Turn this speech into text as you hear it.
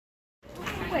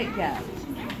quite yet.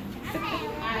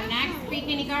 Our next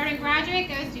pre-kindergarten graduate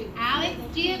goes to Alex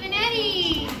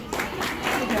Giovanetti.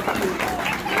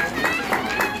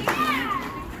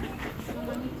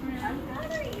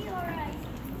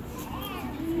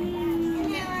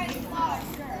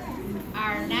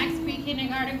 Our next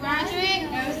pre-kindergarten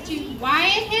graduate goes to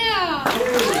Wyatt Hill.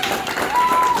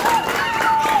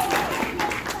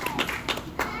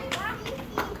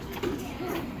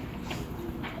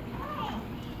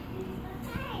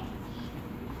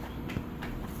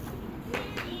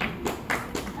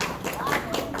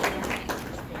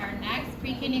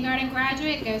 Kindergarten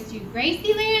graduate goes to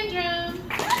Gracie Landrum.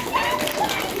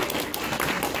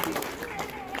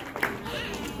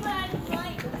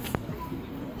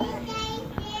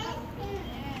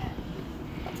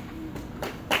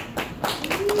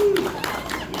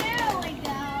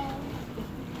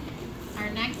 Our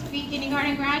next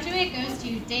pre-kindergarten graduate goes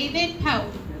to David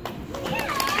Pope.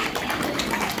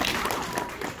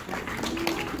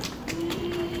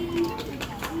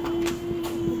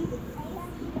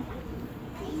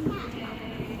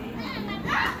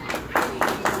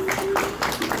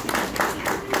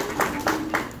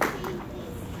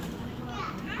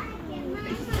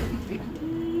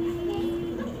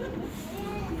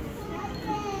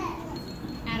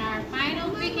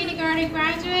 Kindergarten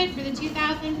graduate for the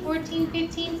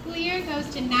 2014-15 school year goes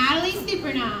to Natalie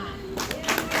Supernon.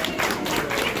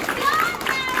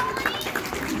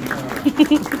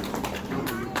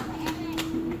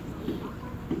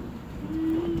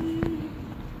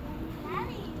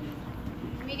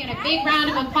 We get a big round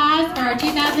of applause for our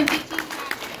 2015 graduate.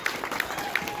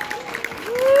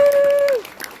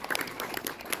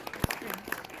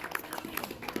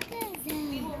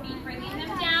 We will be bringing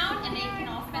them down, and they can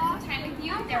all spend some time with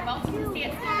you. They're welcome to stay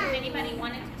at school if anybody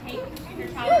wanted to take your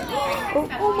child to the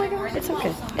Oh my gosh, it's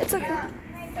okay. It's okay.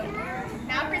 So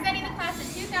now presenting the class of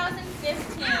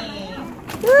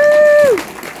 2015. Woo!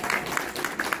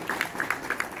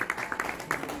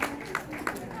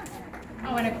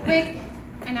 Oh, and a quick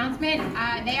announcement.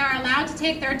 They are allowed to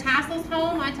take their tassels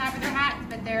home on top of their hats,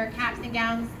 but their caps and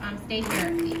gowns stay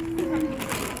here, please.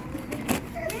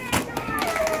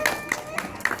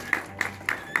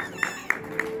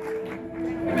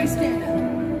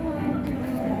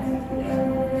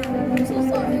 I'm so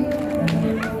sorry.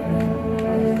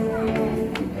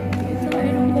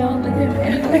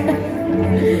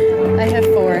 I have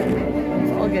 4.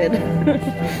 It's all good.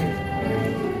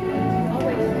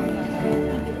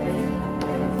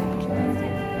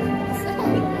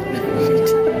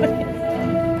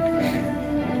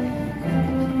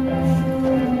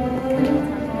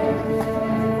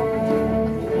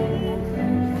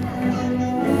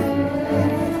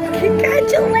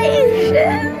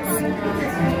 Congratulations!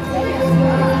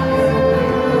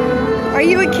 Are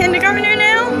you a kindergartner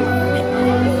now?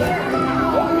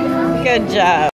 Good job.